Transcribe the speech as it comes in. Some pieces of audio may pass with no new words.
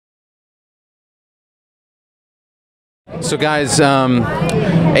So guys,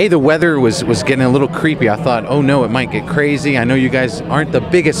 the weather was getting a little creepy. I thought, oh no, it might get crazy. I know you guys aren't the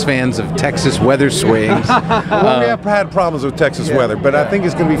biggest fans of Texas weather swings. Well, we have had problems with Texas weather, but I think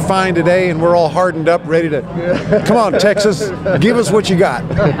it's going to be fine today, and we're all hardened up, ready to... Come on, Texas, give us what you got.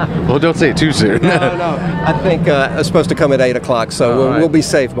 Well, don't say it too soon. No. I think it's supposed to come at 8 o'clock, so we'll be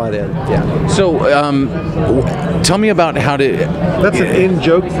safe by then. Yeah. So, tell me about how to... That's an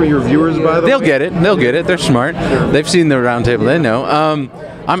in-joke for your viewers, by the way? They'll get it. They'll get it. They're smart. They've seen the round table. They know.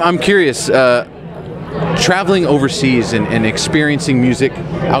 I'm curious, traveling overseas and experiencing music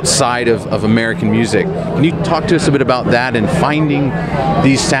outside of American music. Can you talk to us a bit about that and finding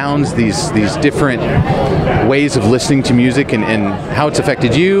these sounds, these different ways of listening to music and how it's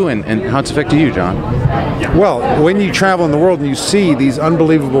affected you and how it's affected you, John? Well, when you travel in the world and you see these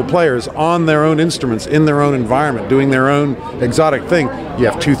unbelievable players on their own instruments, in their own environment, doing their own exotic thing, you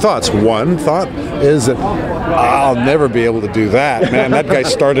have two thoughts. One thought is that I'll never be able to do that. Man, that guy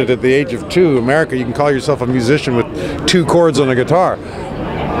started at the age of 2. America, you can call yourself a musician with 2 chords on a guitar.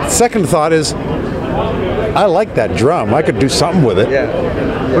 Second thought is, I like that drum. I could do something with it.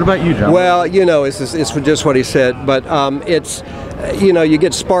 Yeah. What about you, John? Well, it's just what he said, but it's, you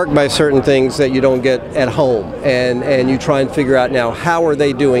get sparked by certain things that you don't get at home, and you try and figure out now, how are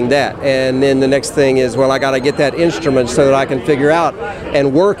they doing that? And then the next thing is, well, I got to get that instrument so that I can figure out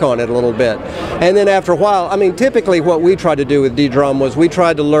and work on it a little bit. And then after a while, I mean, typically what we tried to do with D-Drum was we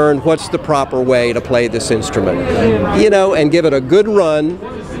tried to learn what's the proper way to play this instrument, and give it a good run.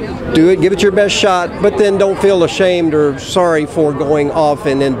 Do it, give it your best shot, but then don't feel ashamed or sorry for going off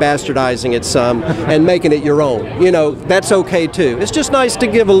and then bastardizing it some and making it your own. That's okay too. It's just nice to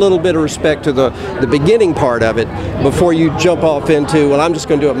give a little bit of respect to the beginning part of it before you jump off into, well, I'm just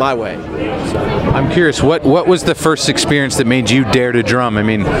going to do it my way. I'm curious, what was the first experience that made you dare to drum? I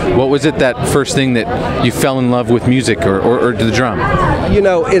mean, what was it, that first thing that you fell in love with music or the drum?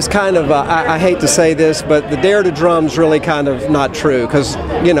 It's kind of, I hate to say this, but the dare to drum's really kind of not true, because,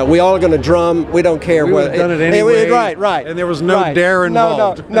 we all are going to drum, we don't care what. We would have done it anyway. Right. And there was no dare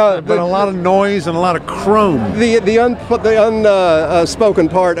involved. No. But a lot of noise and a lot of chrome. The unspoken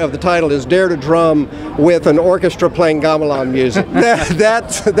part of the title is Dare to Drum with an orchestra playing gamelan music.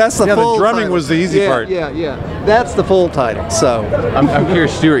 That's the full the drumming title. Was the easy part. Yeah. That's the full title. So I'm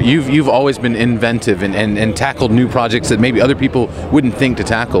curious, Stewart, you've always been inventive and tackled new projects that maybe other people wouldn't think to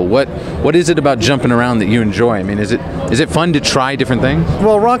tackle. What is it about jumping around that you enjoy? I mean, is it fun to try different things?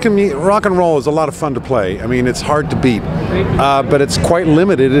 Well, rock and roll is a lot of fun to play. I mean, it's hard to beat, but it's quite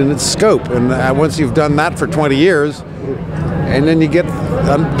limited in its scope. And once you've done that for 20 years, and then you get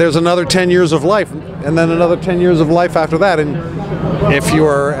there's another 10 years of life, and then another 10 years of life after that. And if you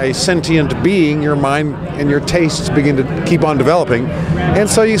are a sentient being, your mind and your tastes begin to keep on developing, and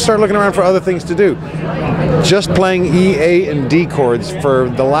so you start looking around for other things to do. Just playing E, A, and D chords for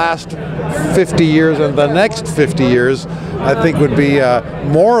the last 50 years and the next 50 years, I think would be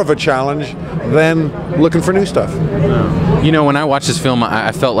more of a challenge than looking for new stuff. When I watched this film,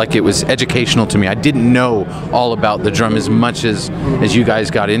 I felt like it was educational to me. I didn't know all about the drum as much as you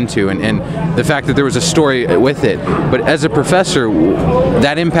guys got into, and the fact that there was a story with it. But as a professor,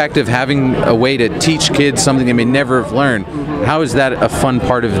 that impact of having a way to teach kids something they may never have learned, how is that a fun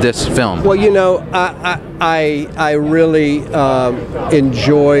part of this film? Well, I really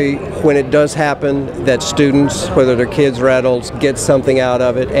enjoy when it does happen that students, whether they're kids or adults, get something out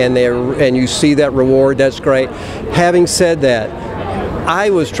of it, and you see that reward. That's great. Having said that,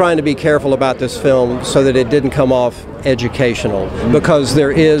 I was trying to be careful about this film so that it didn't come off educational, because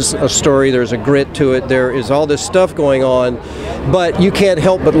there is a story, there's a grit to it, there is all this stuff going on, but you can't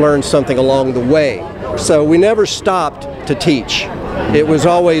help but learn something along the way. So we never stopped to teach. It was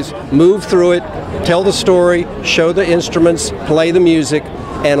always move through it, tell the story, show the instruments, play the music,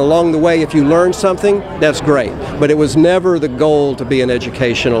 and along the way, if you learn something, that's great. But it was never the goal to be an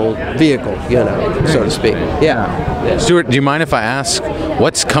educational vehicle, so to speak. Yeah. Stewart, do you mind if I ask,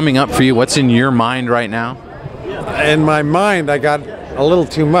 what's coming up for you? What's in your mind right now? In my mind, I got a little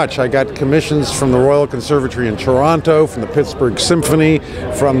too much. I got commissions from the Royal Conservatory in Toronto, from the Pittsburgh Symphony,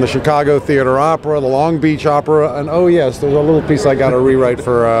 from the Chicago Theater Opera, the Long Beach Opera, and oh yes, there's a little piece I got to rewrite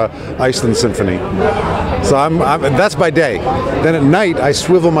for Iceland Symphony. So that's by day. Then at night, I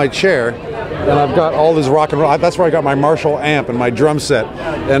swivel my chair, and I've got all this rock and roll. That's where I got my Marshall amp and my drum set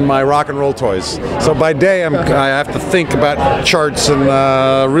and my rock and roll toys. So by day, I have to think about charts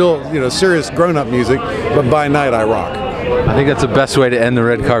and real, serious grown-up music, but by night, I rock. I think that's the best way to end the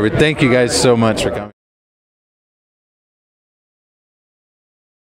red carpet. Thank you guys so much for coming.